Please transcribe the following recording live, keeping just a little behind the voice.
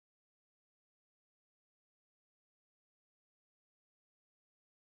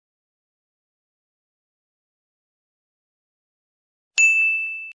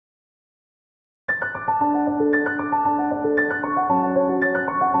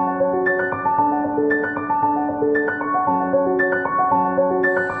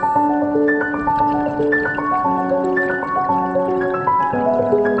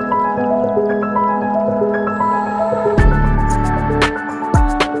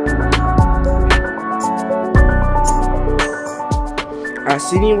At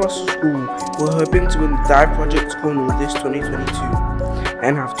Sydney Russell School, we're hoping to win the Dive Project Cornwall this 2022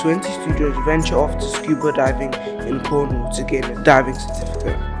 and have 20 students venture off to scuba diving in Cornwall to gain a diving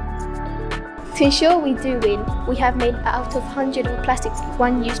certificate. To ensure we do win, we have made out of 100 of plastic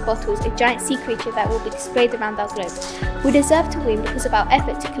one-use bottles a giant sea creature that will be displayed around our globe. We deserve to win because of our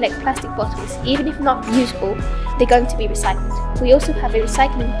effort to collect plastic bottles. Even if not usable, they're going to be recycled. We also have a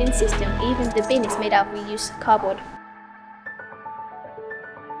recycling bin system, even the bin is made out of reused cardboard.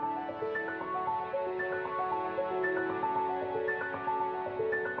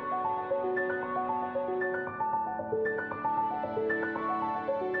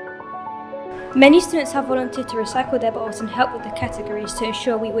 Many students have volunteered to recycle their bottles and help with the categories to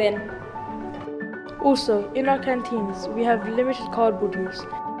ensure we win. Also, in our canteens, we have limited cardboard use.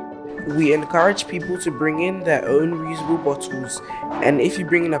 We encourage people to bring in their own reusable bottles, and if you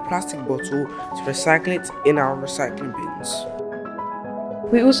bring in a plastic bottle, to recycle it in our recycling bins.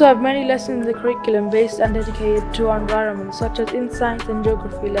 We also have many lessons in the curriculum based and dedicated to our environment, such as in science and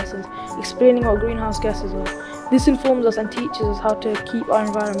geography lessons, explaining what greenhouse gases are. This informs us and teaches us how to keep our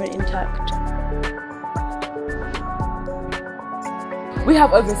environment intact. We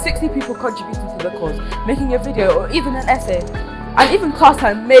have over 60 people contributing to the cause, making a video or even an essay, and even class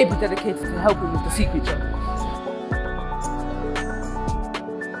time may be dedicated to helping with the sea creature.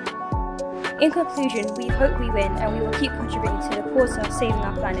 In conclusion, we hope we win and we will keep contributing to the cause of saving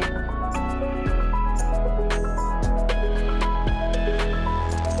our planet.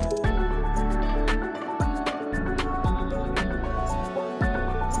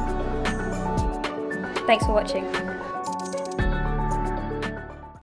 Thanks for watching.